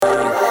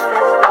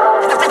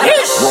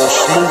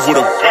Move with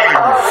 'em.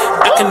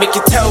 I can make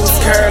your toes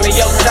curl and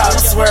your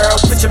thoughts swirl.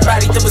 Put your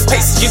body through its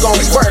paces, you gon'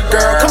 work,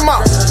 girl. Come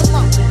on.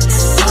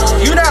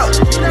 You know.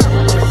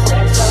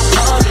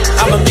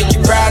 I'ma make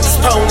you ride this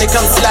pony,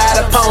 come slide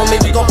upon me.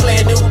 We gon' play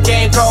a new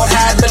game called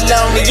Hide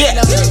Baloney.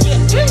 Yeah.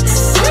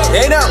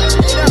 They know.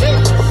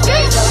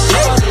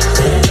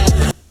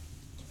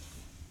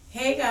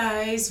 Hey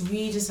guys,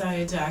 we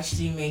decided to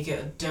actually make it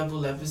a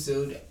double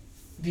episode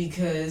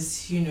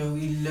because, you know,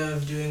 we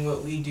love doing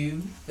what we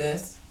do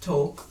best,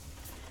 talk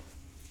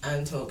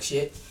and talk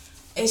shit.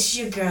 It's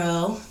your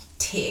girl,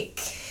 Tic.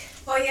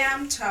 Oh yeah,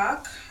 I'm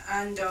Tac,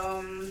 and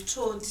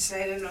Toad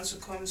decided not to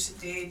come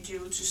today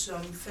due to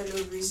some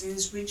fellow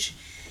reasons, which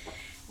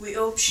we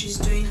hope she's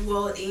doing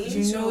well in.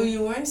 You know,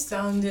 you weren't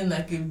sounding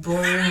like a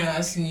boring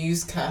ass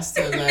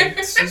newscaster like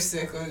 2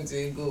 seconds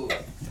ago.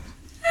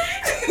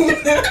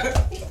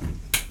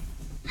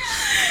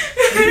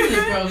 This is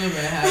the problem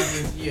I have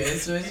with you,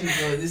 especially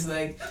God. It's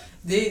like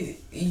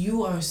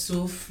you are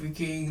so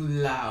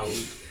freaking loud.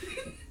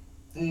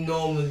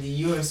 Normally,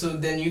 you are so.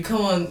 Then you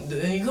come on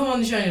the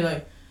show and you're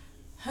like,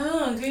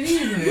 "Hello, good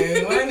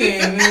evening. My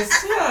name is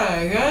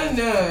Tac. I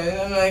know."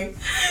 And I'm like,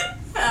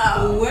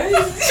 Oh. "What?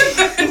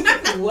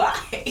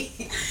 Why?"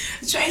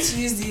 I'm trying to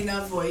use the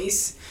inner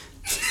voice.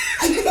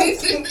 Look,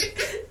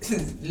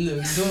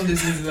 don't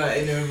listen to that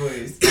inner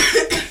voice.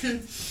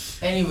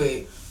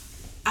 Anyway.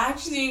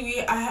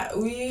 Actually,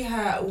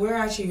 we're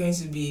actually going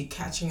to be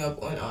catching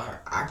up on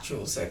our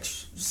actual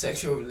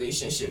sexual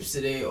relationships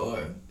today,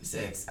 or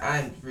sex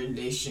and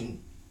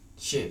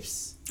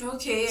relationships.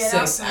 Okay, yeah,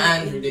 sex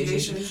and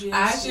relationships. I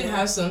actually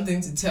have something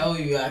to tell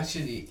you,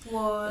 actually.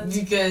 What?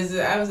 Because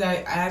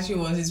I actually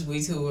wanted to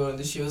wait till we're on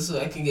the show so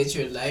I can get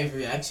your live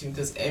reaction,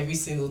 because every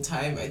single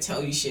time I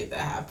tell you shit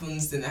that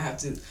happens, then I have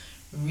to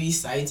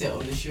recite it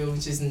on the show,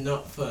 which is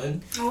not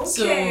fun. Okay.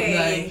 So,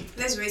 like,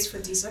 let's wait for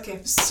this.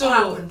 Okay. So. What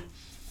happened?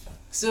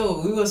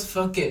 So we was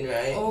fucking,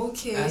 right?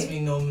 Okay. As we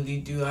normally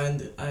do, I am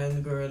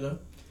the gorilla.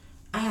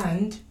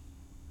 And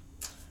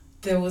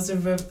there was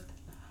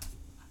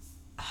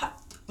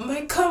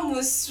my cum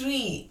was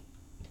sweet.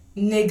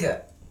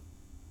 Nigga.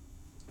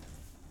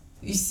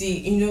 You see,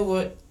 you know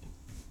what?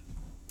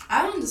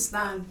 I don't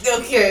understand.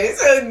 Okay,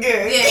 so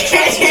good. Yeah,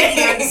 try to make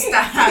me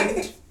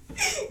understand.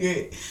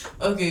 Good.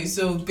 Okay,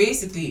 so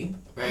basically,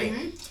 right?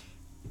 Mm-hmm.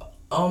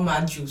 All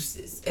my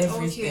juices,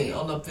 everything, Okay.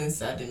 all up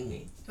inside of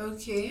me.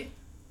 Okay.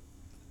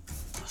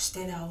 Bust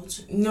it out.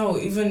 No,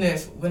 even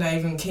when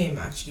I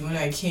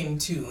came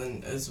too,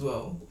 and as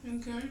well,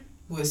 Okay.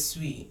 was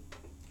sweet.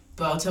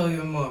 But I'll tell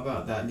you more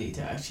about that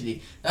later,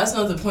 actually. That's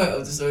not the point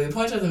of the story. The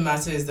point of the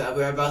matter is that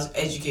we're about to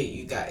educate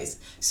you guys.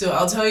 So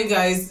I'll tell you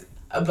guys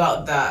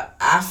about that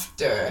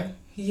after.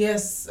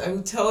 Yes, I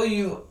will tell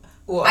you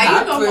what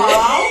happened. Are you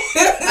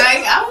normal?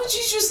 Like, how would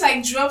you just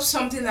like drop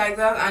something like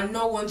that and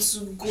not want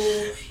to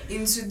go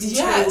into details?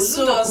 Yeah, Who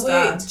so does wait,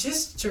 that?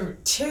 just to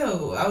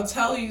chill. I'll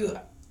tell you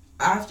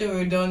after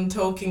we're done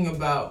talking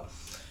about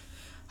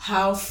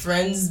how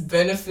friends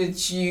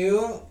benefit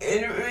you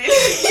in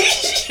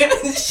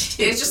relationships.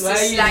 It's just a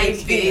slight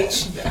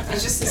bitch.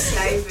 It's just a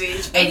slight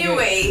bitch. Okay.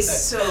 Anyways,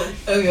 so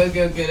Okay. Let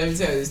me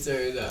tell you the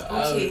story now.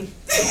 okay.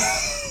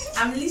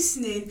 I'm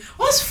listening.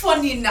 What's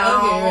funny now?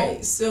 Okay,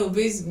 right. So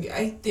basically,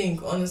 I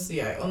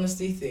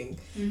honestly think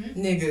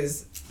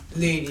niggas,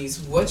 ladies,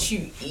 what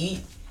you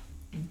eat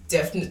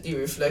definitely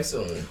reflects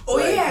on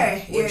what you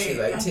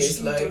like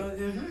taste like.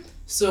 Mm-hmm.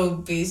 So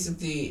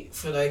basically,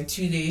 for like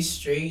 2 days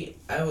straight,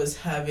 I was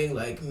having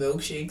like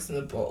milkshakes in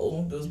a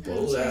bottle, those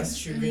bottle ass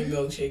sugary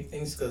milkshake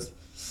things, because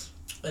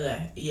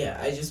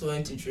I just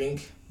wanted to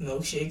drink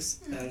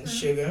milkshakes and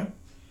sugar.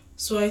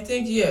 So I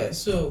think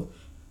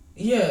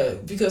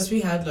because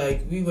we had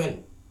like we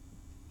went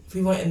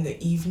in the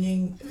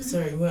evening.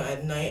 Sorry, we went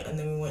at night and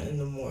then we went in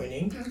the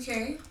morning.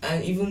 Okay.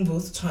 And even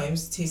both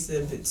times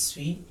tasted a bit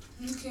sweet.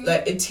 Okay.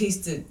 Like it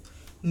tasted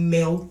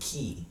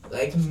milky,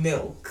 like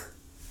milk.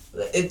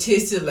 It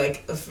tasted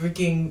like a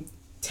freaking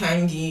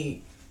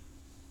tangy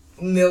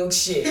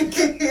milkshake.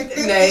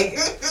 Like,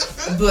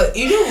 but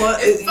you know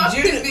what? It's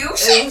fucking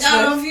milkshake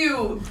out of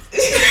you.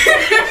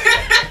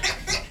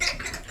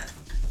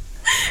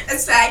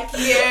 It's like,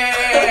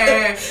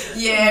 yeah,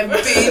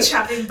 bitch,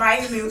 I've been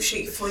buying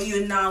milkshake for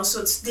you now,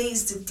 so today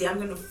is the day I'm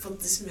gonna fuck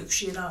this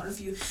milkshake out of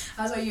you.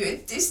 I was like, you're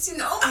tasting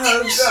all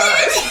Oh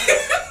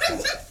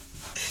god.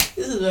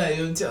 This is why I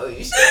don't tell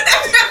you shit.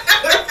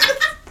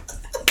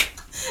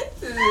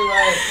 This is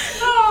why.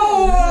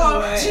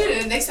 Oh,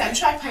 shit, next time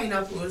try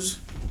pineapples.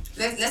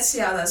 Let's see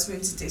how that's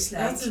going to taste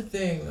like. That's the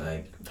thing,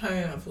 like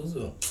pineapples.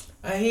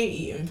 I hate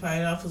eating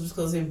pineapples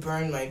because they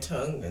burn my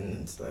tongue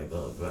and it's like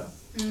blah blah.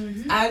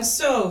 And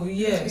so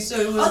so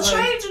it was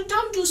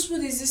Don't do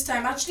smoothies this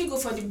time. Actually, go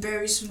for the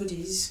berry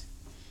smoothies.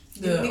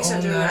 The mix all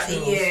of the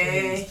natural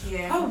smoothies.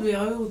 yeah. I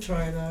will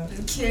try that.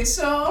 Okay,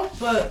 so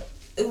But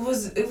it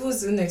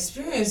was an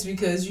experience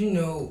because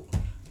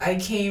I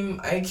came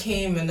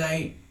and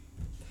I,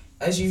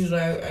 as usual,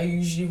 I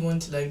usually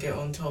want to like get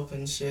on top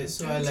and shit.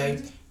 So I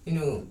like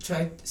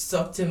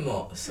sucked him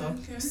up.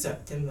 Okay.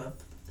 Sucked him up.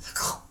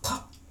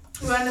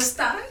 you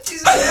understand?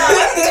 Jesus Christ.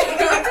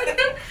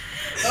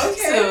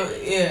 Okay. So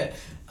yeah.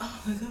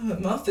 Oh my god, my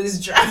mouth is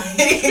dry.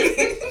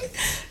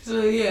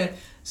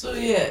 So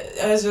yeah,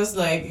 I was just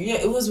like, yeah,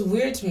 it was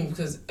weird to me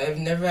because I've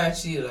never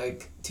actually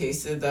like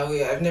tasted that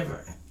way. I've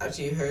never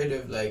actually heard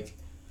of like,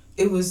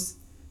 it was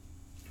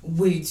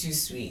way too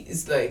sweet.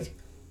 It's like,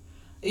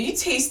 are you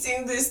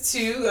tasting this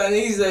too? And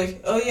he's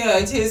like, oh yeah,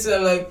 I taste it.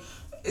 I'm like,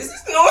 is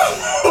this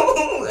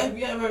normal? Have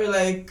you ever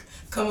like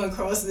come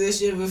across this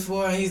shit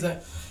before? And he's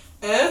like,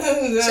 So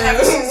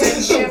have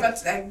you ever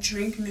like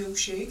drink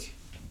milkshake?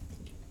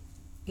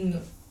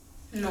 No.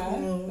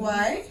 No.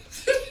 Why?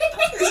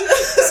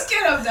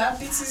 Scared of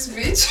diabetes,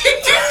 bitch.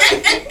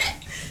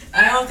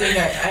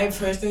 I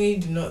personally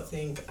do not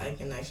think I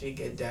can actually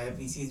get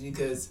diabetes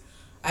because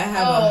I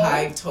have a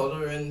high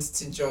tolerance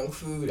to junk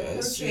food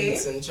and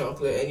sweets and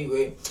chocolate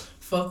anyway.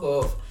 Fuck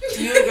off.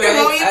 You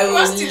guys, I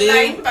will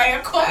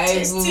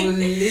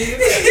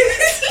live.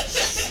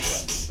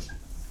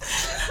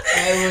 I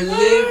will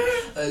live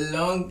a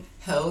long,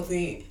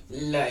 healthy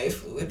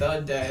life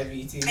without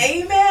diabetes.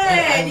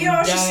 Amen. You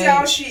know, she see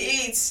how she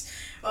eats.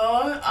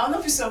 I'll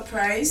not be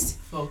surprised.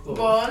 Fuck off.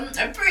 But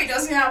I pray it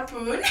doesn't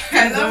happen.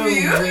 I love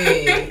you.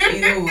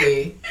 Either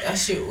way, that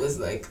shit was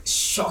like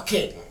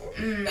shocking.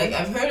 Like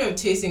I've heard of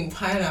tasting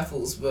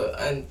pineapples, but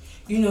and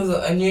you know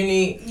the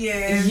oniony.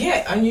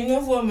 Yeah, and you know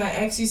what, my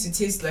ex used to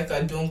taste like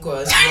a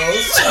donko as well.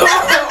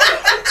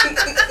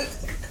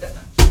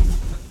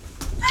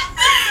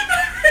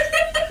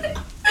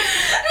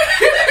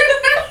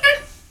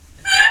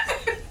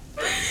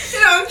 You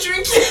know, I'm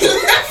drinking.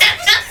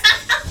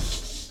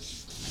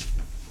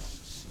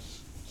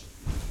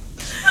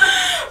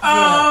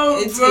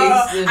 Oh,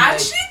 bro.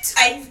 Actually,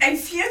 I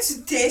fear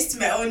to taste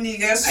my own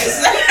nigga. So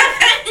it's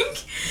like,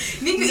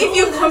 nigga, if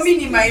you come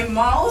in my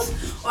mouth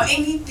or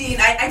anything,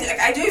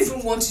 I don't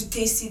even want to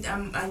taste it.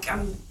 I'm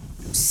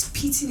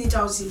spitting it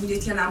out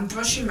immediately and I'm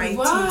brushing my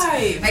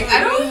teeth. Like, I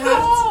don't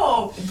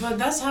know. But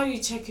that's how you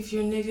check if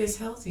your nigga is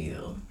healthy,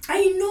 though.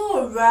 I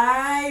know,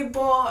 right?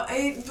 But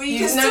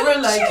you've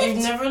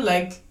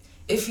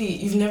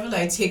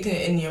never taken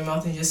it in your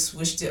mouth and just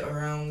swished it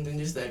around and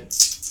just like.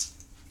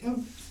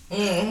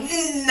 Nah.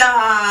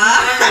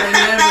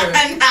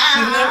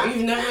 Never.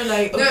 You've never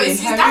like. Okay,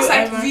 no, that's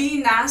like really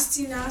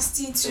nasty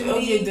to me.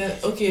 Okay, then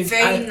okay.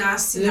 Very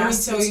nasty. Let me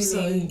tell you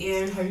something.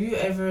 Yeah. Have you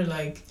ever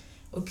like?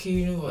 Okay,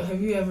 you know what?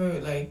 Have you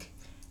ever like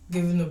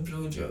given a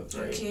blowjob,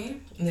 right? Okay.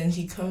 And then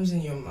he comes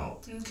in your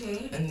mouth.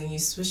 Okay. And then you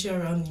swish it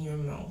around in your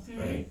mouth,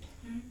 right?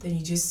 Then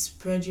you just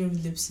spread your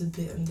lips a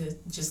bit and then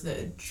just let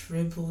it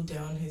dribble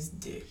down his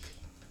dick.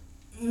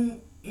 I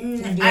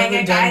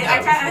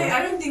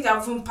don't think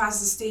I've even passed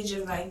the stage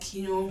of like,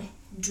 you know,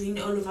 doing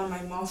it all over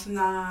my mouth.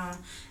 Nah,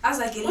 that's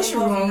like a What's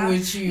level wrong of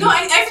with you? No,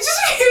 I just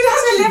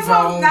that's a level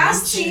of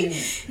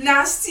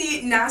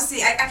nasty.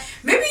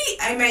 Maybe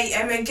I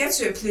might get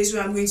to a place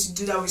where I'm going to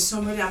do that with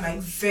somebody I'm like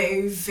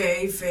very,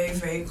 very, very,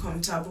 very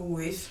comfortable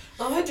with.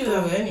 Oh, I do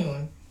that with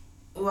anyone.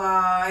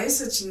 Wow, it's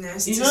such a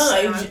nasty. You know,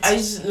 like I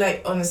just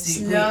like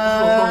honestly. Wait, hold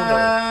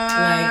on.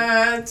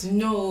 Like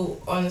no,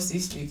 honestly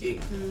speaking,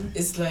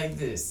 it's like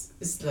this.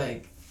 It's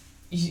like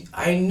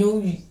I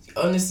know.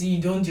 Honestly,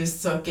 you don't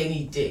just suck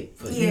any dick,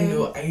 but you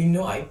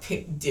know, I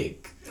pick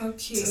dick to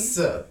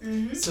suck.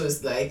 So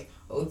it's like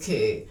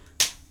okay,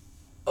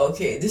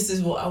 this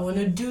is what I want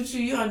to do to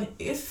you, and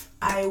if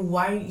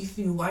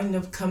you wind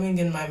up coming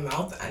in my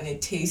mouth and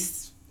it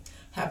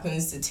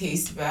happens to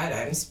taste bad,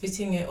 I'm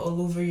spitting it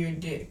all over your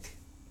dick.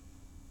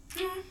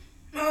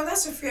 Well,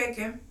 that's a fair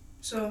game.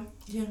 So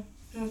yeah.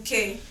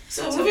 Okay.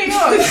 So moving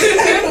on.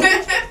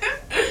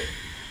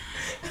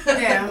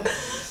 Yeah.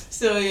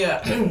 So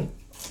yeah.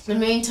 The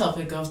main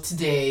topic of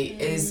today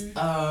is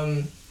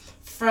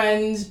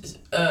friends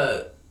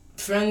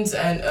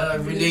and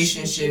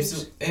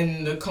relationships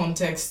in the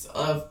context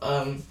of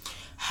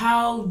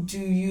how do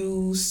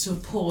you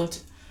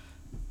support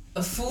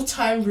a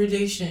full-time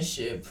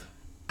relationship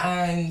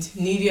and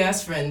needy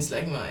ass friends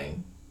like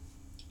mine.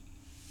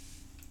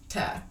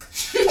 Tack.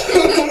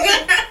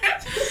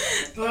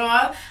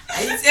 Well,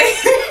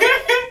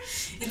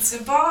 it's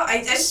about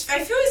I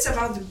feel it's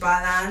about the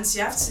balance.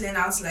 You have to learn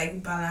how to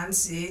like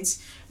balance it.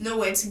 Know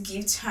when to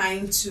give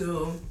time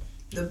to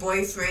the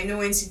boyfriend. Know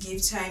when to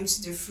give time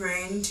to the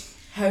friend.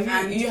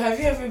 Have you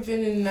ever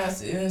been in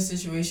a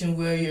situation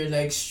where you're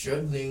like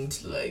struggling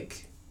to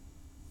like?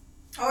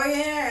 Oh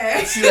yeah.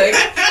 It's like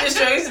you're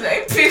trying to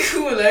like pick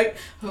who, like,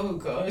 oh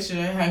god, should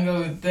I hang out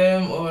with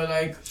them or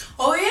like?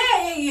 Oh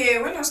yeah.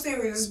 When I was staying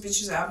with these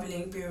bitches at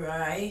Abelingbe,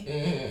 right?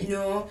 Mm-hmm. You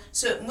know,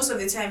 so most of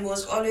the time it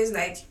was always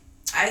like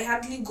I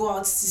hardly go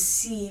out to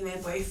see my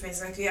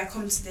boyfriends. Like, yeah,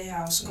 come to their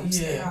house, come to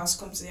their house.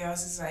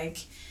 It's like,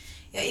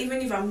 yeah,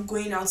 even if I'm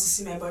going out to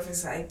see my boyfriend,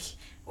 it's like,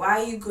 why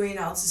are you going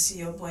out to see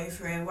your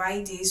boyfriend?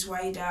 Why this?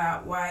 Why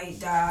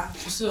that?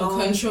 So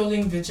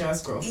controlling bitch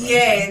ass girlfriend.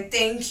 Yeah,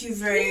 thank you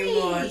very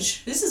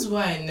much. This is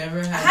why I never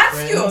had. I had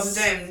friends. few of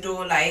them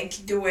though, like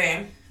they were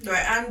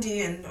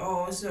Andy and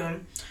all. So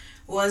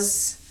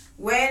was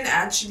when I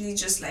actually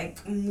just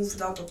like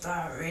moved out of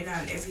that arena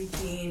and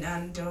everything,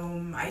 and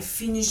I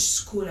finished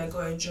school, I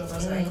got a job. I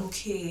was like,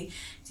 okay, I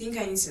think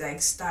I need to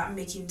like start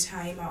making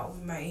time out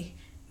with my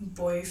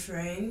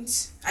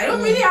boyfriend. I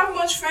don't really have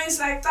much friends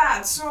like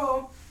that,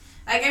 so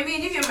like, I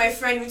mean, if you're my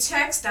friend, we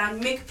text and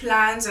make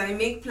plans, and I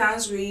make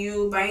plans with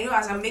you, but you know,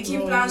 as I'm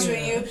making plans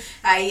with you,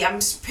 I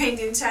am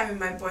spending time with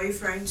my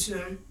boyfriend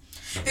too.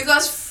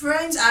 Because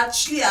friends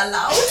actually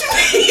allowed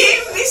me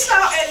miss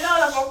out a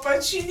lot of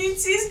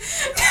opportunities.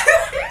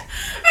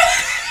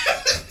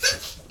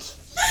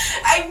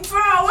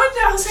 One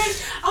day I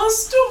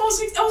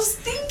was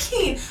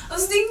thinking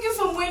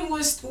from when we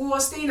were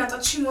staying at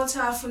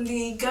Achimota, from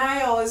the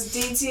guy I was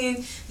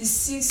dating, the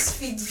 6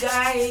 feet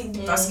guy, the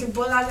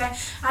basketballer guy,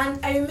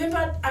 and I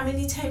remember how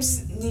many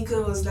times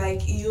nigga was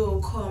like, yo,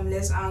 come,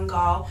 let's hang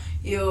out.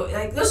 Yo,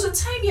 like, there was a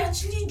time he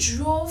actually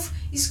drove,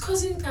 his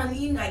cousin and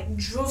he like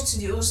drove to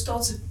the hostel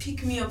to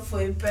pick me up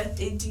for a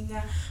birthday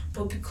dinner,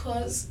 but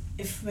because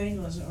a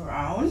friend was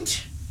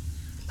around,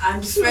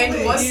 and the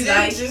friend was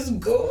like, just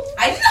go.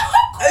 I know.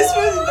 I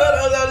suppose not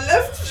on our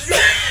left.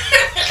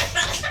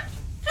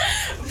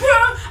 Bro,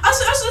 I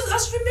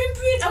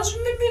was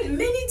remembering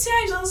many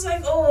times. I was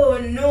like, oh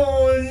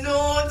no,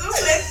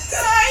 those like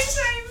times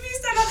I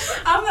missed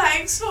that. I'm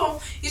like, so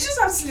you just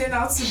have to learn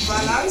how to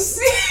balance.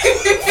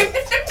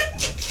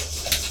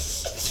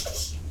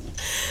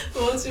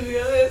 Well, to be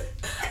honest,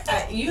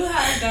 you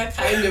have that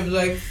kind of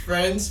like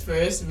friends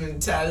first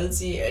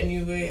mentality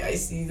anyway. I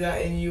see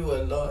that in you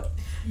a lot.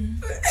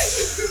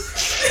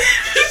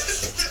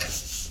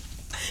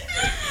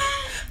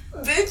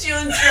 Bitch, you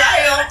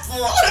dry up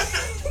for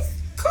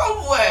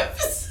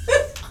cobwebs.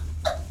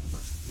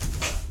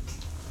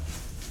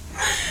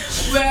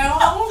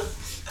 Well,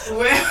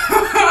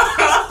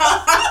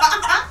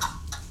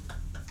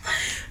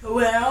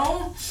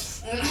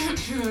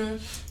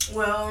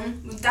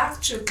 with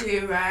that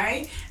chocolate,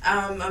 right?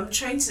 I'm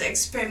trying to like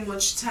spend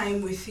much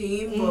time with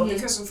him, but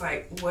because of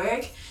like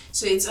work,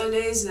 so it's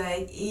always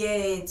like,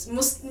 it's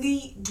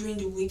mostly during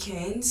the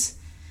weekends.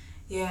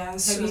 Yeah.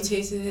 Have you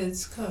tasted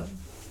his cum?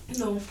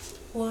 No.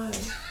 Why?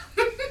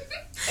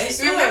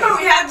 Remember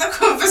we had the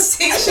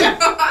conversation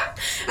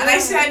and I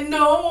said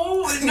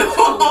no,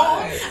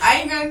 Why?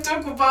 I ain't gonna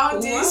talk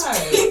about this,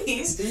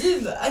 please.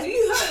 Have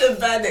you had a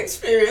bad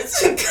experience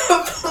with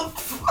cum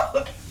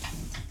before?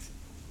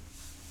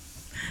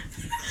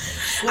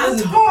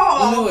 At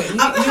all. No, you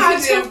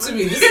can talk to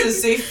me. This is a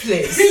safe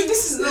place.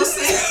 This is no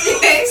safe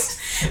place,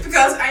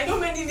 because I know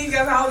many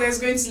niggas out there is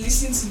going to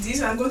listen to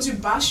this and going to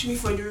bash me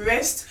for the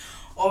rest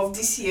of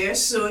this year.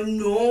 So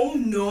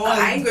no,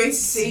 I ain't going to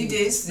say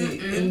this.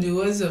 In the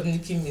words of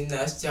Nicki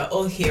Minaj, they're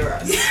all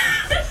hearers.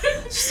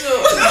 So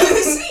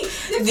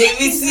they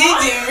will see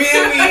the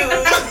real you.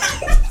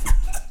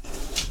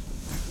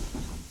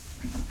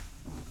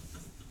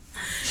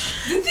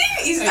 The thing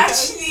is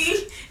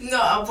actually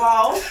not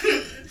about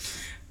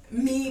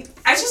me.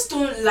 I just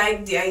don't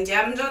like the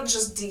idea. I'm not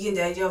just digging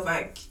the idea of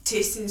like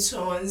tasting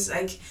someone's,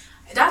 like,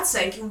 that's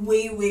like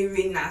way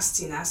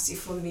nasty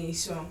for me.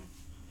 So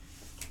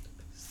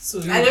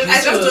I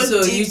just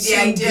don't dig the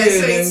idea.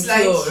 So it's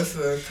like,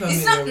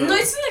 it's not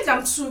like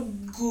I'm too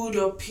good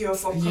or pure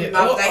for coming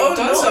out. Like,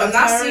 done some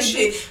nasty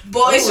shit.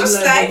 But it's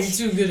just like,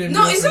 too good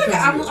no, it's not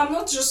like I'm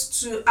not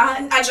just too,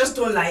 I just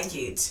don't like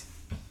it.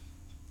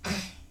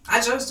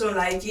 I just don't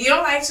like it. You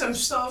don't like some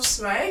stuffs,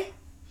 right?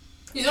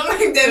 You don't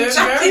like them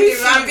jacking the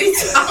rabbit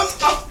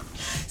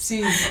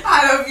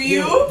out of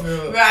you,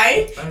 bro,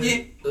 right?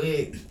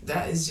 Wait,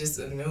 that is just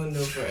a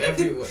no for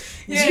everyone.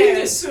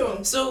 Yeah,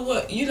 so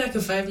what? You like a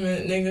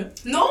 5-minute nigga?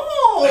 No,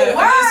 why?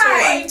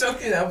 What are you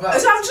talking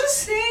about? So I'm just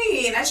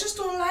saying, I just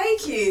don't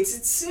like it.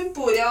 It's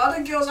simple. There are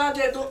other girls out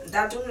there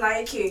that don't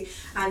like it,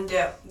 and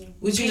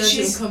would you let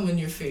him come on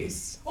your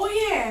face? Oh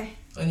yeah.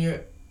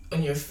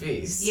 On your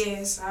face.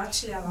 Yes,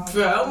 actually, I love.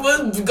 Bro, I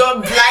almost got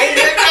blinded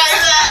by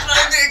that,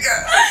 my nigga.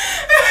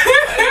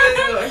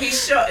 He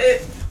shot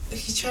it.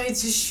 He tried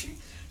to shoot.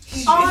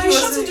 He shot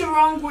it the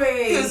wrong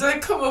way. He was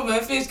like, come on my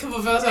face, come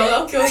on. I was like,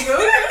 okay. And your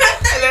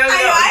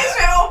eyes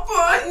were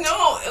open.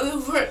 No,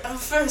 at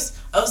first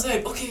I was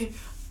like, okay,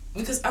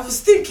 because I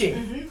was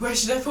thinking, where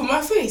should I put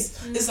my face?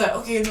 It's like,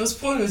 okay, in those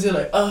pornos, you're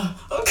like,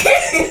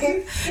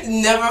 okay.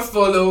 Never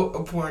follow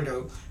a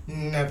porno.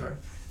 Never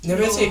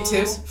take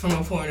tips from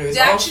a porno. It's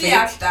they all actually fake.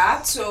 act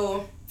that,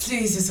 so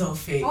please, it's all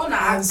fake. Oh, no,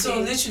 and so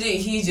literally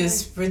he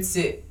just spritz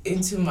it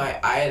into my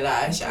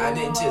eyelash and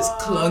it just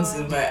clogs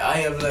in my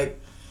eye. I'm like,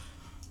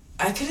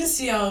 I couldn't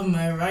see out of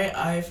my right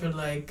eye for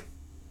like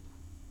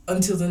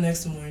until the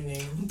next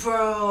morning.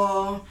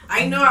 Bro,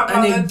 I know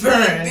about and it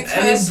burned.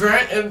 Because it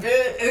burnt a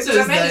bit. Because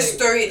I made a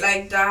story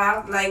like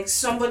that. Like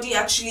somebody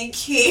actually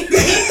came.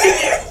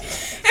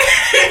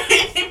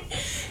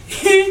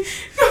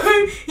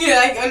 Yeah,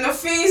 like on her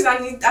face,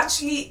 and it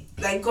actually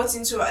like got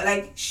into her,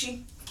 like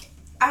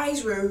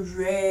eyes were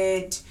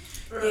red.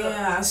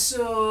 Yeah,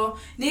 so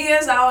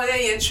niggas out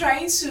there, you're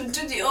trying to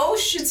do the old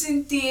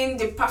shooting thing,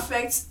 the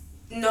perfect.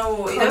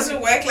 No, it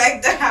doesn't work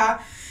like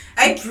that.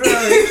 Bro,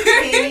 it's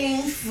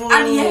painful.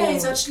 And yeah,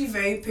 it's actually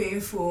very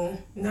painful.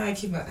 Now I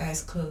keep my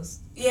eyes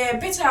closed. Yeah,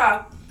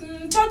 better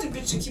tell the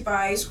bitch to keep her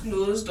eyes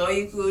closed, or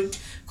you could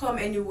come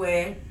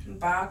anywhere,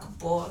 back,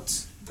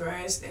 butt,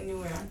 breast,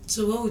 anywhere.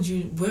 So where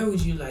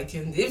would you like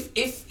him? If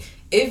this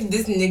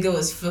nigga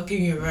was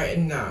fucking you right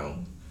now,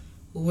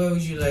 where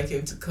would you like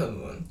him to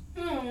come on?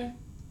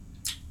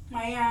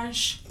 My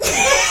ash.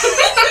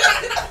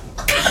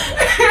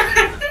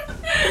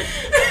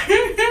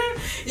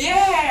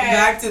 Yeah.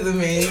 Back to the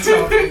main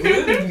topic.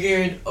 We're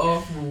geared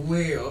off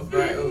way off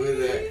right over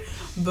there.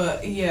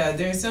 But yeah,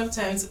 there's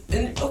sometimes,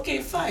 and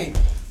okay, fine.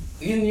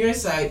 In your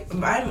side,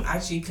 I'm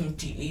actually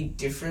completely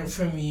different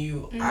from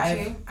you. Okay.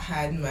 I've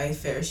had my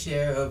fair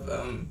share of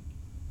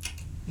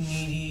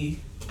needy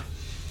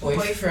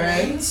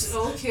boyfriends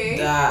Okay.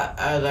 that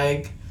are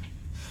like,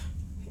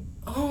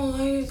 oh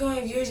my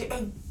god, you're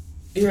I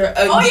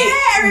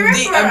remember.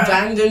 the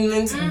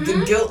abandonment,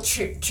 the guilt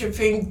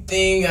tripping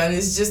thing, and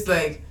it's just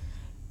like,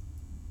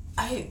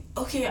 Why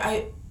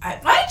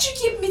did you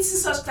keep meeting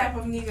such type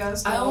of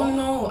niggas? I don't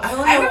know. I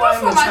remember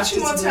from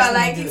Achimota,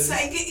 like it's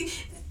like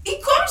it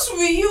comes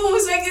with you.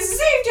 It's like it's the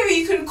same thing.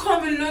 You can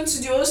come alone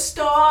to your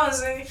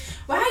stores. And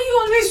why are you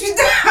always with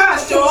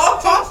that though?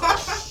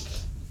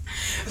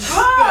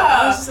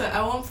 I was just like,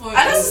 at one point,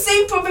 And that's the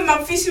same problem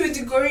I'm facing with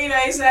the gorilla.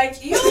 It's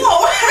like, yo.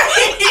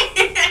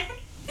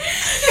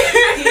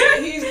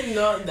 he's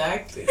not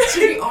that clear. To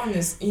be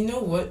honest, you know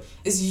what?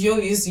 It's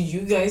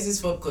you guys'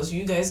 fault because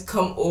you guys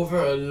come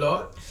over a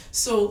lot.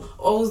 So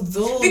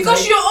although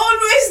because you're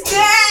always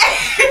there.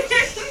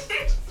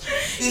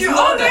 You're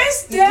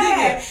always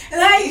there.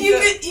 Like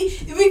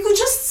we could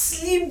just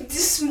sleep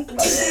this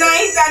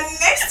night, and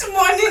next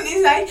morning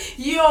it's like,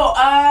 yo,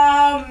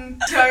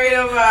 turn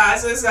over.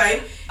 So it's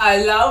like,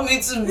 allow me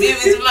to be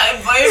with my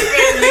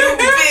boyfriend, you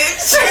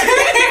bitch.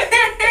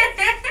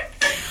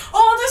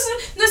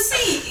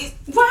 See,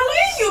 why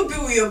letting you be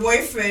with your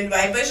boyfriend,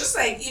 right? But it's just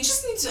like, you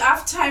just need to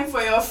have time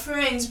for your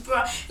friends, bro. A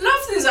lot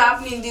of things are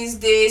happening these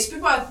days.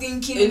 People are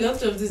thinking. A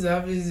lot of this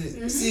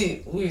happens.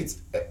 See, wait,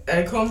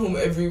 I come home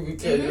every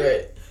weekend,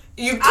 right?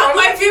 You come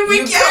every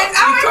weekend.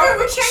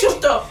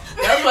 Shut up.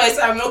 That's why I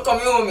say I'm not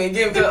coming home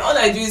again, because all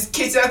I do is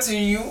cater to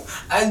you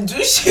and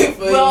do shit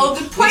for you. Well,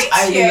 the point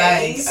here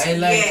is,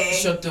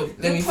 shut up.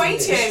 The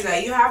point here is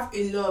that you have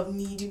a lot of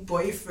needy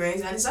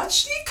boyfriends, and it's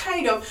actually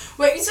kind of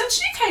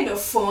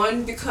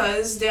fun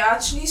because they're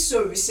actually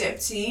so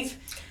receptive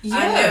and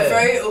they're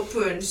very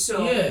open.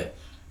 So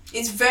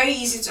it's very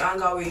easy to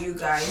hang out with you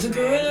guys. The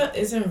gorilla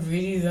isn't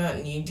really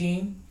that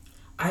needy.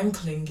 I'm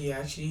clingy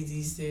actually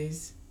these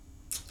days.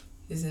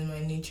 Is in my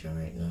nature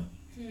right now.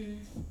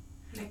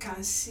 I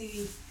can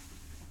see,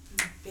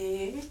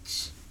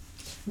 bitch.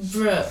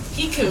 Bruh,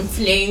 he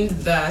complained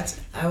that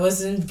I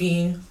wasn't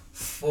being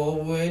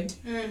forward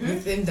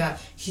with him,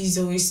 that he's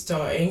always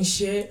starting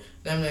shit.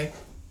 And I'm like,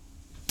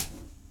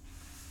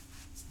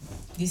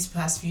 these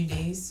past few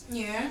days.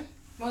 Yeah,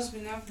 what's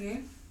been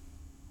happening?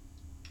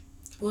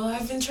 Well,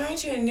 I've been trying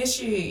to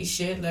initiate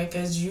shit, like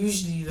as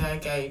usually,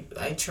 like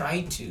I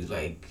try to,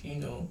 like, you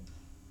know.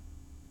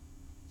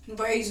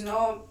 But he's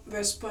not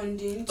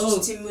responding to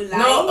stimuli.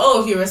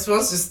 No, he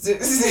responds to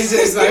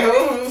it's like,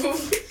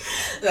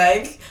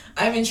 like,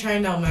 I've been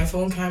trying out my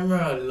phone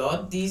camera a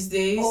lot these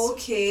days.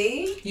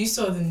 Okay. You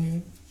saw the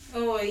nude.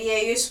 Oh,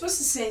 yeah, you're supposed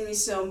to send me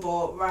some,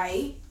 but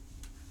right?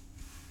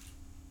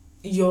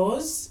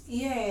 Yours?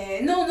 Yeah.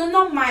 No,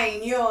 not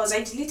mine. Yours.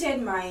 I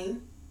deleted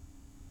mine.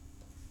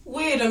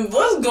 Wait,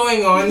 what's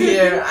going on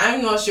here?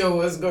 I'm not sure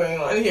what's going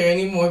on here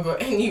anymore, but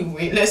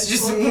anyway, let's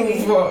just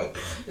move on.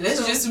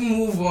 Let's just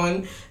move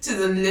on to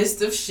the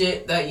list of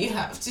shit that you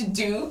have to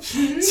do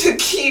to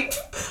keep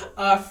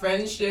our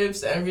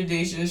friendships and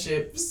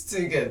relationships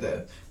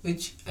together,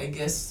 which I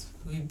guess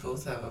we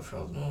both have a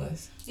problem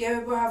with. Yeah,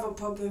 we both have a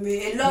problem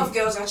with. A lot of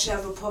girls actually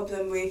have a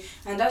problem with,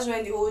 and that's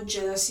when the whole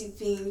jealousy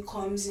thing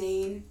comes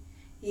in.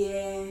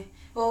 Yeah.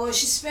 Oh,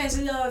 she spends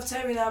a lot of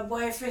time with her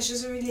boyfriend. She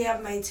doesn't really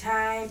have my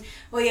time.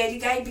 Oh yeah, the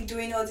guy be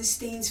doing all these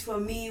things for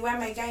me. Why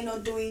my guy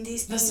not doing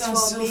these things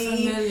for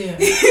me? Familiar.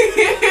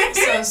 That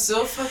sounds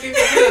so fucking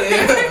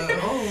familiar.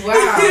 Oh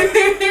wow.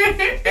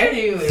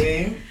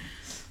 Anyway,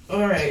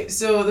 all right.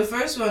 So the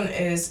first one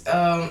is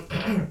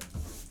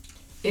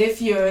if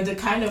you're the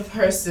kind of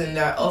person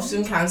that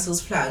often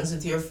cancels plans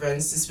with your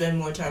friends to spend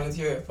more time with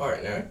your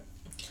partner,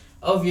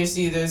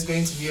 obviously there's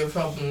going to be a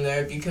problem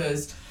there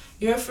because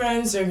your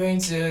friends are going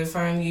to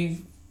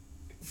finally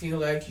feel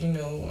like, you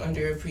know,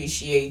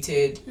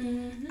 underappreciated,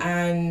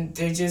 and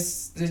they're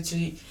just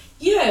literally,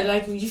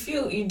 like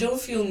you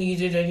don't feel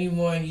needed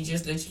anymore, and you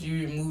just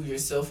literally remove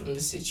yourself from the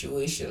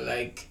situation.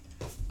 Like,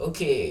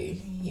 okay,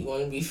 you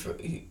want to be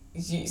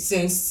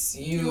since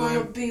you want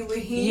to be with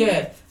him.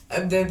 Yeah,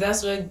 and then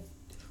that's when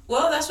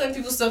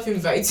people stop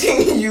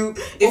inviting you.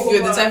 If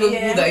you're the type of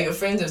people that your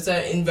friends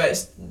have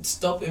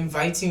stop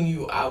inviting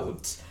you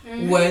out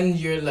when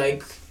you're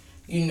like,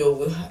 you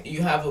know,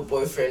 you have a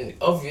boyfriend.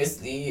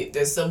 Obviously,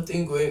 there's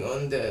something going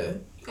on there.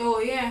 Oh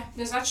yeah,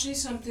 there's actually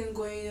something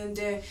going on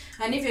there.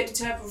 And if you're the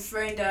type of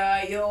friend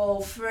that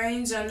your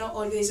friends are not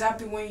always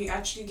happy when you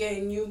actually get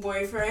a new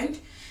boyfriend,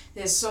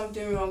 there's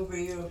something wrong with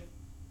you.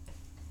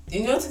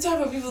 You know the type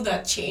of people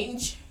that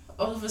change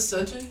all of a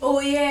sudden?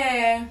 Oh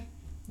yeah.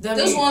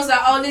 Those ones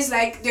that always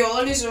like they're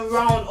always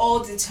around all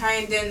the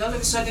time, then all of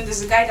a sudden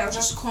there's a guy that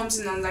just comes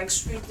in and like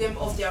sweep them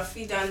off their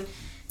feet and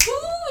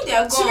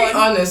they're To be gone.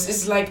 honest,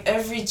 it's like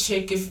every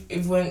chick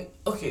if when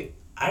okay,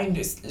 I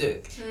just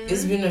look.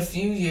 It's been a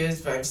few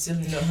years, but I'm still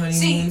in the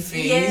honeymoon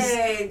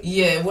phase.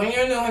 Yeah, when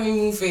you're in the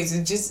honeymoon phase,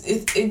 it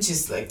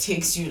just like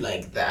takes you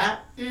like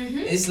that.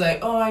 It's like,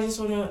 oh, I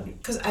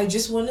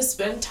just wanna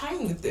spend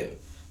time with them,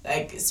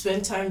 like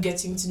spend time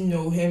getting to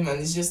know him, and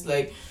it's just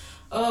like,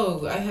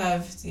 oh, I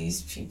have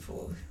these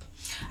people.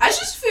 I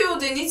just feel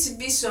there needs to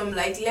be some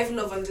like level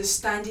of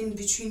understanding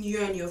between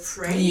you and your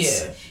friends.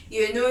 Yeah.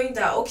 You're knowing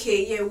that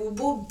okay, yeah, we're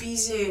both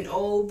busy and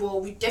all,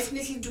 but we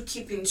definitely do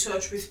keep in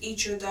touch with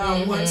each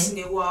other once in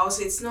a while.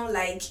 So it's not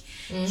like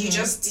you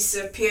just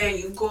disappear and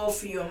you go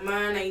off with your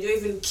man and you don't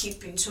even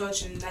keep in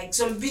touch. And like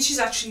some bitches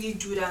actually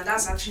do that.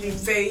 That's actually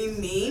very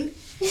mean.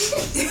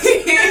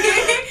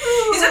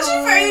 It's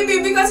actually very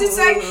big because it's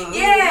like,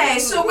 yeah,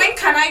 so when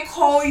can I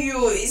call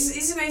you? Is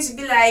it going to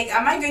be like,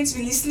 am I going to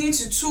be listening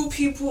to two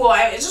people or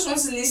I just want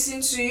to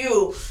listen to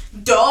you?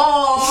 Duh.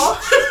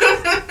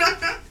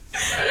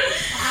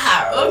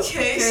 Wow.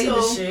 Okay, so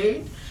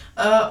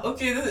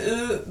okay,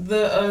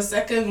 the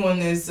second one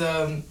is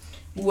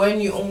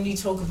when you only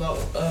talk about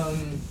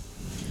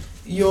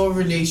your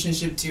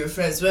relationship to your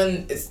friends,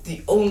 when it's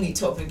the only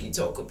topic you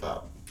talk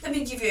about. Let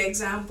me give you an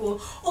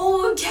example.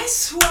 Oh,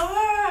 guess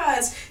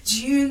what?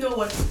 Do you know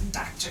what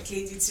that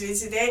chocolate did to me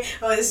today?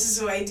 Oh, this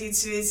is what I did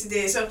to me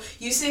today. So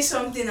you say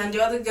something and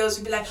the other girls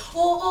will be like,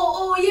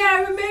 oh, yeah,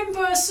 I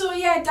remember. So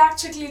yeah, dark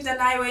chocolate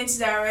and I went to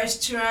that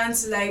restaurant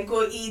to like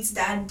go eat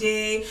that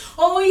day.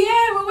 Oh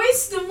yeah, we went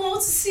to the mall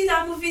to see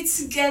that movie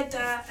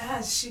together.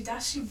 That shit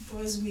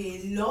bugs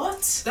me a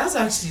lot. That's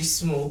actually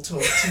small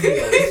talk to be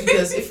honest,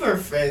 because if we're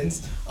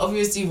friends,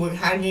 obviously we're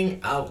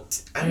hanging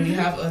out and we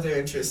have other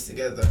interests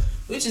together.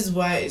 Which is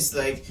why it's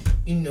like,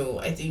 you know,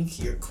 I think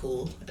you're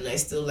cool and I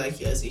still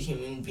like you as a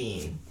human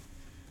being.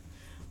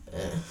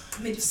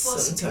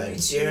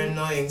 Sometimes you're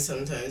annoying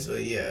sometimes,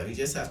 but yeah, we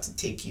just have to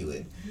take you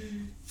in.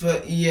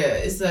 But yeah,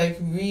 it's like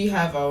we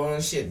have our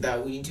own shit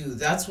that we do.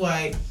 That's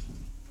why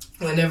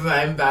whenever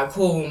I'm back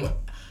home,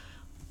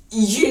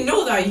 you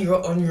know that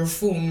you're on your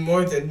phone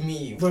more than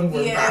me when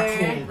we're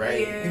back home,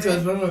 right? Yeah.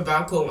 Because when we're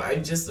back home, I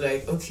just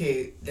like,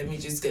 okay, let me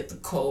just get the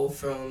call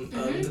from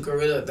the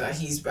gorilla that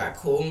he's back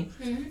home.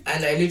 And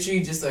I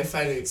literally just like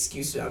find an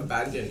excuse to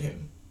abandon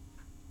him.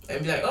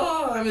 And be like,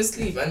 oh, I'm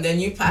asleep. And then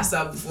you pass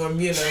out before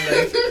me and I'm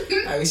like,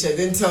 I wish I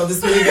didn't tell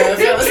this nigga I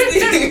fell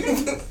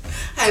asleep.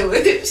 I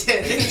wish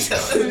I didn't tell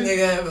this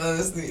nigga I fell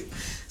asleep.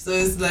 So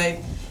it's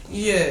like,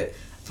 yeah.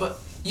 But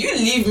you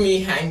leave me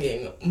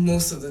hanging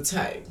most of the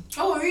time.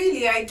 Oh,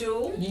 really? I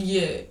do?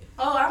 Yeah.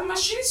 Oh, I'm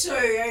actually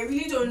sorry. I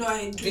really don't know how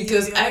I do.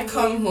 Because I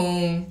come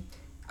home,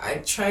 I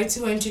try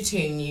to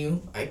entertain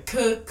you, I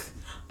cook,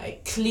 I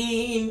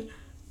clean.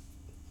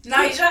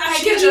 Now you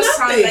just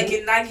sound like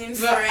a nagging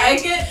friend. I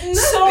get nothing.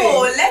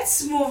 So,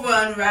 let's move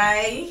on,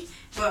 right?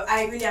 But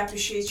I really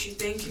appreciate you.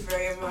 Thank you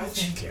very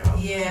much. Thank you.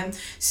 Yeah.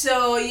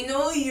 So, you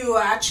know, you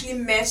are actually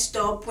messed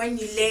up when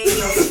you lay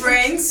your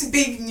friends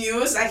big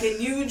news, like a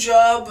new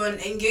job, an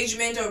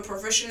engagement, or a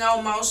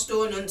professional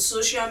milestone on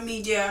social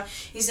media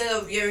instead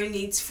of hearing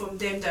it from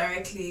them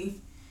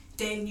directly.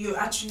 Then you're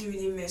actually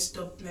really messed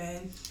up,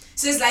 man.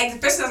 So it's like the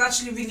person has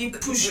actually really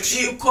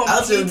pushed you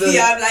completely.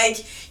 I'm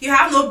like, you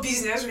have no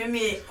business with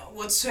me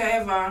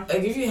whatsoever.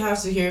 Like, if you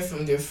have to hear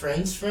from their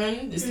friend's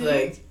friend, it's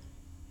like,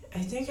 I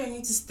think I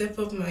need to step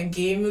up my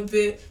game a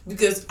bit,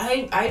 because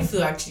I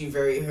feel actually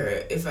very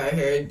hurt if I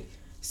heard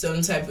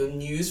some type of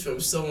news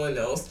from someone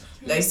else.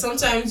 Like,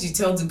 sometimes you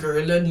tell the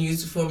gorilla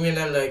news before me and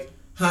I'm like,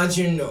 how'd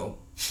you know?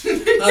 How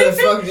the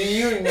fuck do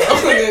you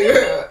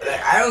know?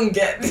 Like, I don't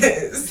get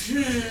this.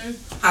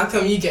 How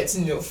come you get to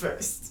know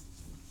first?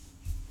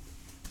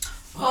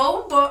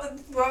 Oh, but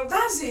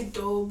that's it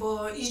though.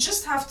 But you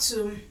just have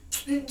to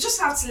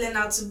learn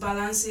how to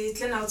balance it,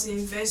 learn how to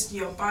invest in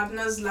your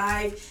partner's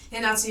life,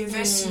 learn how to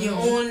invest in your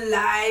own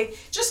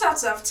life. Just have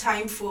to have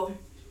time for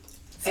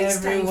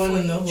everyone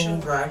in the whole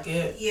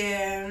bracket.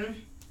 Yeah.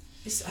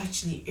 It's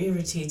actually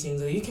irritating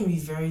though. You can be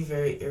very,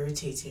 very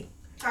irritating.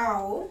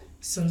 Oh.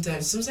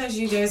 Sometimes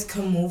you guys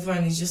come over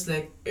and it's just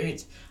like,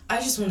 I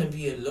just want to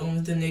be alone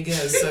with the nigga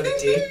and suck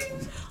dick.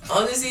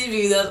 Honestly,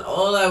 because that's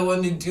all I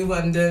want to do,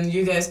 and then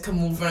you guys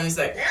come over and it's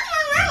like,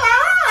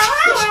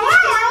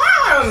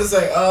 I was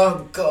like,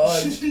 oh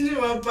god.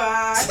 We're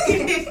back.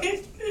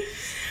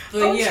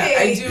 But okay. Yeah,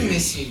 I do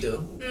miss you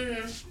though.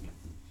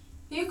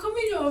 You're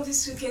coming over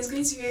this weekend. It's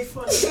going to be a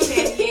fun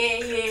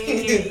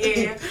weekend.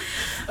 Yeah.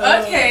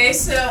 Okay,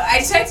 so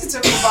I tried to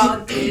talk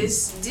about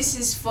this. This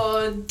is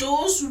for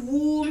those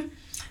who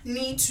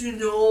need to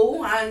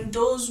know and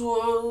those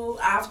who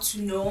have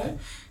to know.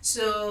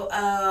 So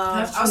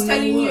I was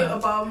telling you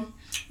about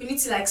we need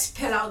to like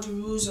spell out the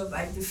rules of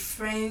like the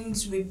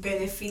friends with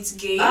benefits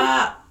game.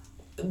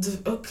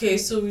 Okay,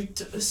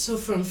 so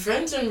from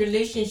friends and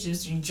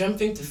relationships, we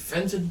jump into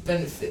friends with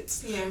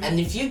benefits. Yeah. And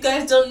if you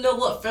guys don't know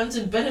what friends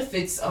with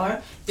benefits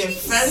are, they're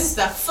friends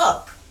that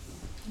fuck.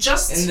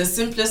 Just in the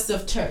simplest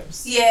of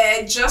terms.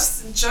 Yeah,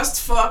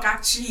 just fuck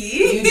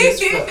actually. You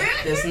just fuck.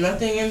 There's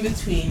nothing in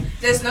between.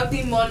 There's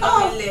nothing more,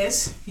 nothing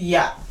less.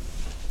 Yeah.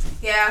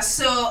 Yeah,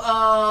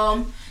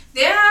 so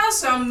there are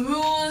some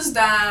rules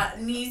that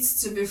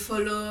needs to be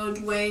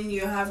followed when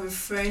you have a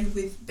friend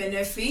with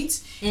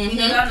benefits in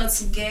order not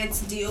to get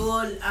the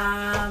old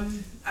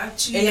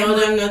actually in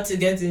order not to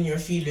get in your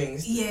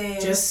feelings. Yeah.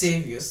 Just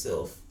save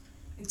yourself.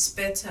 It's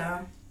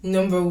better.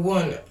 Number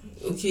one,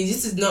 okay,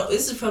 this is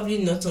probably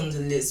not on the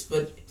list,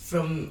 but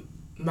from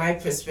my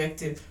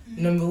perspective,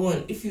 number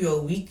one, if you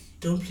are weak,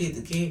 don't play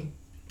the game.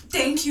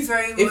 Thank you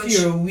very much. If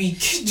you're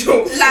weak,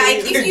 don't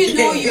like play if you the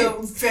know game.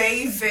 you're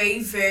very, very,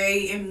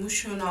 very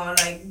emotional,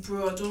 like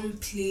bro, don't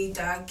play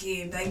that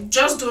game. Like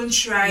just don't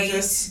try it.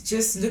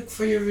 Just look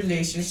for your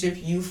relationship.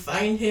 You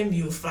find him,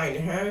 you find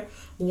her.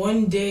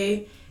 One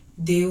day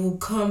they will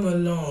come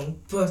along,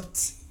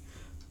 but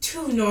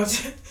do not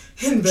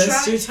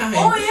invest your time.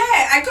 Oh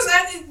yeah,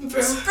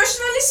 because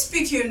personally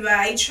speaking,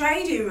 right, I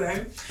tried it,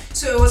 right.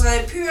 So it was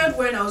a period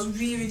when I was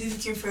really, really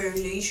looking for a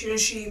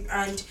relationship,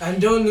 and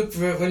don't look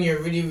for it when you're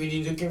really,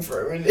 really looking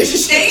for a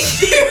relationship.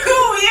 Thank you.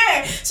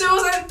 Yeah. So it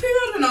was a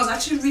period when I was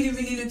actually really,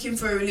 really looking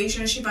for a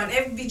relationship, and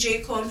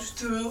FBJ comes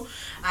through,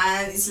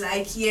 and it's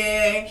like,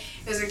 yeah,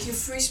 it was like you're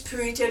free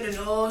spirited and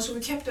all. So we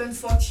kept on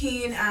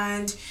fucking,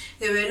 and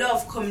there were a lot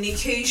of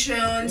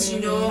communications, you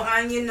know,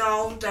 hanging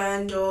out,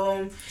 and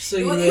so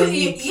you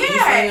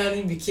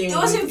finally became. He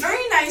was a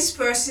very nice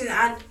person,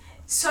 and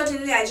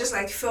suddenly I just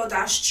like felt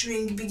that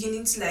string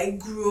beginning to like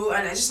grow,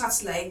 and I just had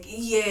to like,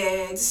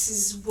 yeah, this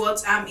is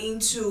what I'm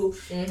into.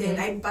 Then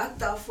I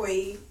backed out for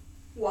a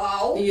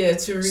while. Yeah,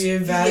 to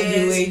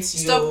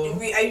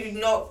reevaluate I did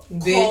not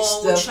bitch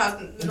call, stuff,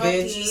 chat, nothing.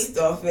 bitch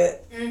stuff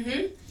it.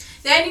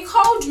 Then he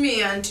called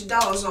me, and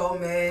that was all,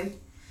 man.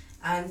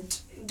 And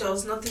there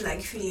was nothing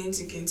like feelings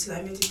again till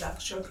I made it dark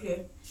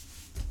chocolate.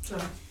 So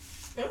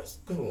that's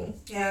cool.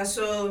 Yeah,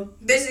 so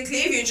basically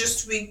if you're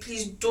just weak,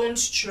 please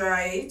don't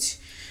try it.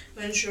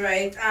 Don't try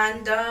it.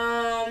 And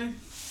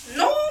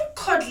no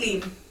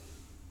cuddling.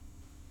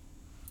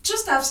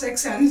 Just have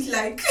sex and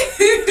like like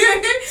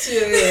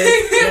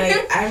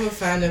I'm a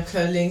fan of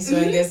cuddling, so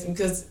I guess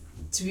because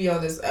to be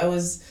honest, I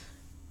was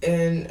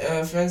in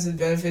a friends with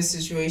benefits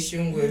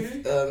situation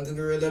with the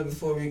gorilla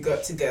before we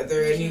got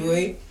together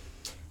anyway.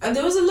 And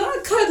there was a lot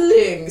of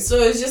cuddling. So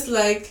it's just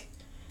like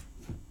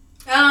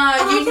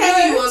you knew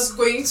he was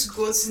going to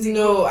go to the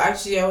No,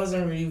 actually I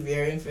wasn't really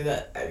veering for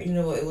that. You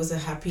know what, it was a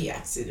happy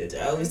accident.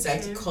 I always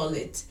like to call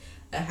it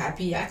a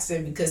happy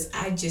accident because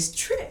I just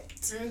tripped.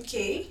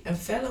 Okay. And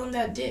fell on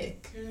that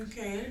dick.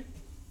 Okay.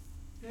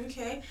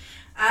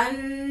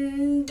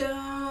 And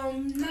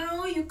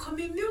now you come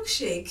in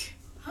milkshake.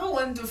 How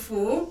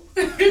wonderful.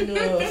 No,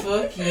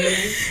 fuck you.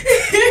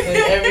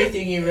 And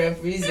everything you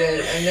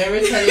represent. I'm never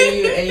telling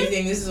you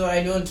anything. This is why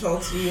I don't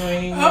talk to you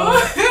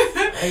anymore.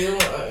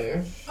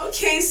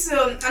 Okay,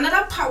 so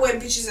another part where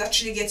bitches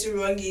actually get it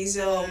wrong is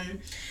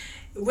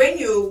when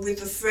you're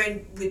with a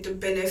friend with the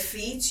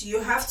benefit, you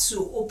have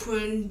to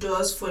open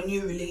doors for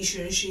new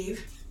relationship.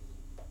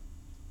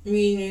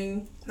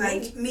 Meaning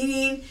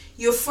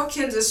you're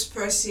fucking this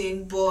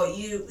person, but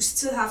you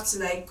still have to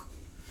like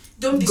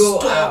don't be go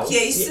stuck. out.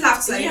 Yeah, you still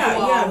have to like go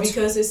out. Yeah,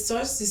 because it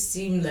starts to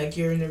seem like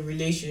you're in a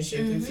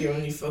relationship if you're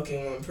only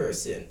fucking one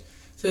person.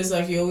 So it's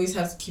like you always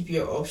have to keep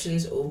your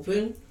options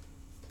open.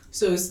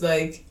 So it's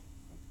like,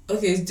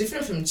 okay, it's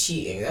different from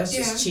cheating. That's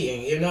just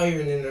cheating. You're not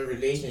even in a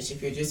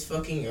relationship. You're just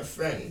fucking your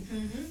friend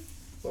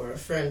or a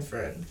friend.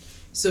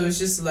 So it's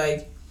just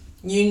like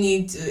you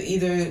need to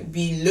either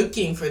be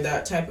looking for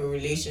that type of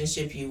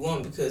relationship you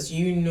want because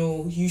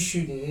you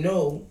should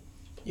know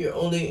you're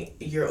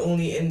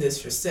only in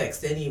this for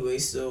sex anyway.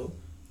 So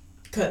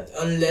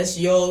unless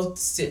y'all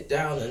sit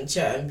down and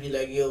chat and be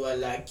like, yo, I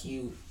like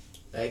you,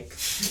 like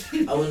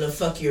I wanna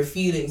fuck your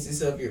feelings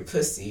instead of your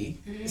pussy.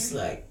 It's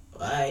like,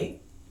 why?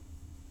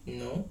 You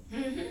know?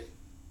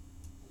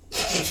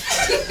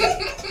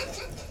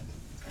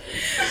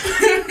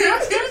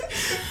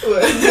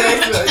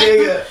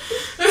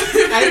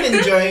 I'm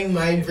enjoying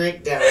my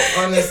breakdown,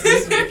 honestly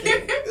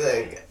speaking.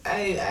 Like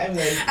I'm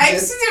like I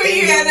see when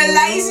you're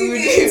analyzing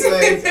it.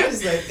 Like I'm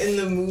just like in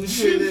the mood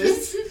for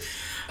this.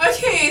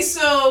 Okay,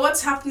 so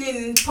what's happening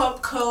in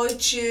pop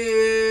culture?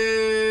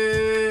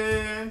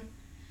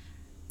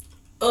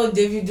 Oh,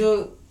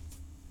 Davido.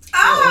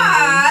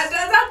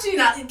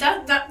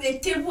 That the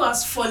table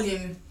has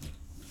fallen.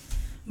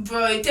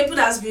 Bro, a table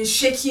that's been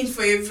shaking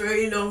for a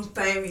very long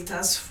time, it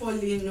has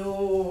fallen.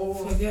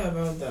 Oh. Forget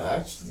about that,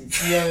 actually.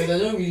 Yeah, I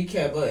don't really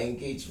care about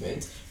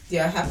engagement. They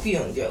are happy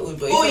on their own.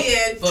 But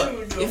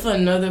true. If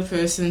another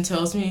person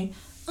tells me,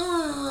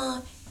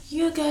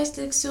 you guys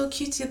look so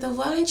cute together,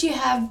 why don't you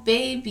have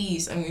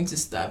babies? I'm going to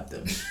stab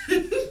them.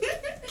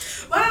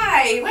 Why?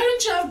 Why? Why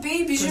don't you have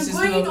babies? You're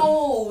growing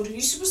old. You're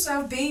supposed to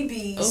have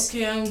babies.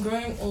 Okay, I'm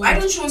growing old. Why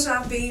don't you want to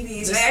have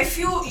babies? Like, I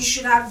feel you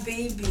should have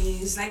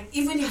babies. Like,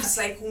 even if it's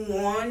like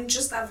one,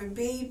 just have a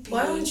baby.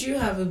 Why don't you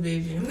have a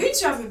baby? I'm going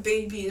to have a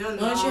baby. No, Why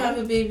don't you have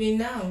a baby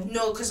now?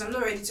 No, because I'm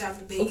not ready to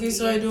have a baby. Okay,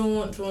 so I don't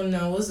want one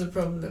now. What's the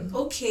problem?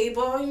 Okay,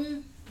 but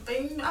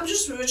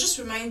we're just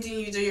reminding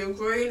you that you're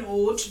growing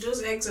old.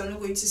 Those eggs are not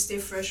going to stay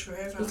fresh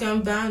forever. You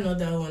can buy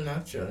another one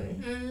actually.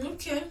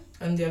 Okay.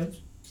 And they're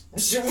we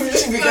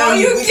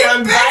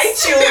can buy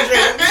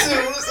children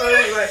too. So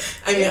like,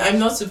 I mean, I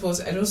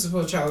don't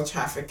support child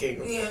trafficking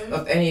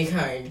of any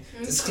kind.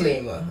 Okay.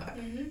 Disclaimer.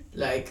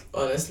 Like,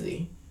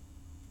 honestly,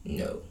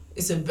 no.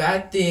 It's a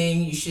bad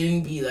thing. You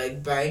shouldn't be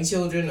like buying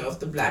children off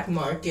the black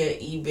market,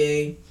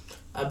 eBay,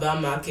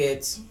 Aba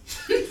market,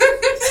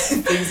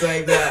 things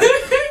like that.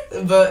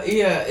 But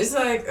yeah, it's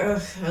like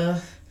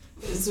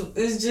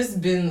it's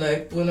just been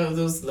like one of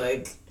those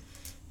like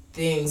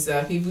things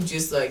that people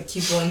just like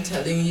keep on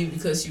telling you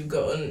because you've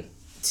gotten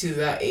to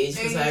that age.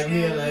 Because I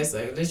realized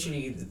like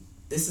literally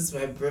this is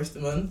my birth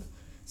month,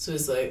 so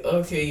it's like,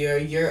 okay, you're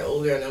a year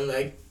older, and I'm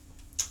like,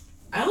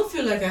 I don't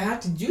feel like I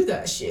have to do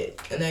that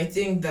shit. And I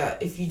think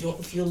that if you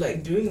don't feel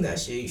like doing that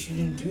shit, you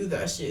shouldn't do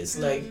that shit. It's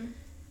like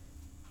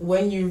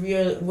when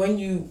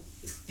you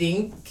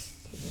think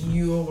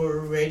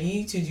you're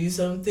ready to do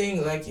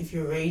something, like if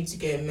you're ready to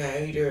get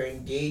married or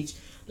engaged,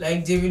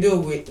 like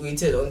Davido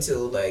waited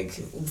until like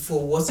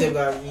for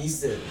whatever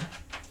reason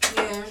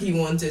he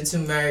wanted to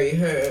marry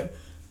her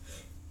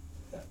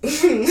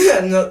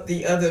and not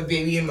the other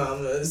baby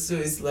mamas. So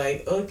it's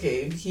like,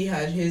 okay, he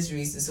had his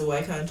reasons, so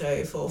why can't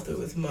I follow through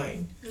with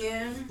mine?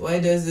 Why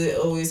does it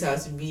always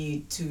have to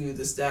be to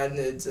the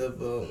standards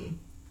of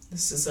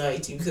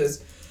society?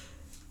 Because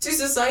to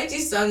society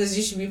standards,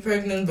 you should be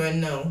pregnant by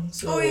now.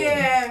 So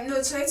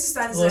no, society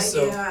standards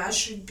also, like I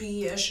should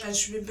be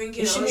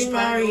bringing. You should be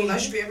married. I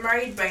should be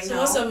married by now. So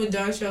what's up with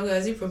Dark Chocolate?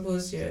 Has he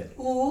proposed yet?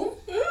 Who?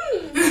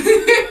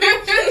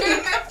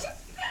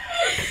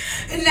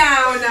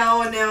 No.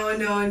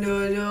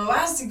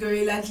 What's the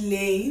gorilla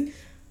lane?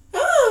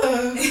 So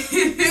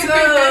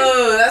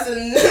that's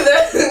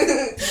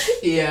another.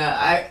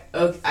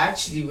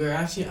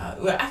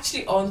 We're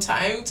actually on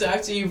time to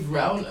actually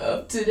round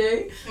up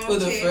today for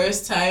the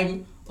first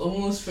time,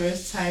 almost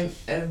first time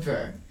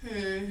ever.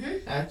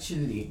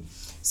 Actually,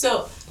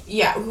 so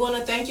yeah, we want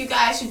to thank you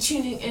guys for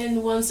tuning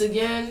in once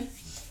again,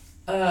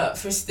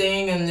 for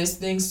staying and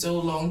listening so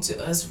long to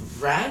us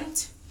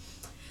rant.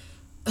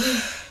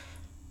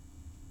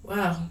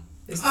 Wow,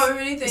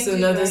 it's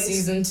another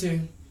season 2.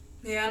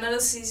 Yeah, another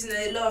season,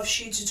 a lot of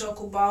shit to talk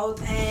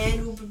about,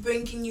 and we'll be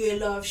bringing you a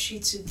lot of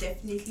shit to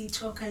definitely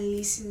talk and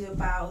listen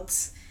about.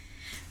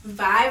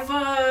 Bye.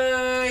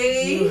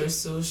 You are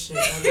so shit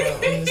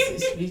about, honestly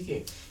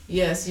speaking.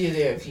 Yes, you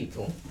there,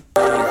 people.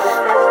 I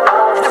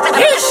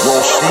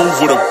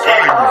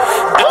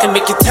can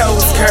make your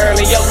toes curl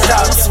and your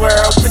thoughts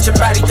swirl. Put your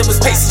body through his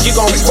paces, you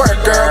gon' work.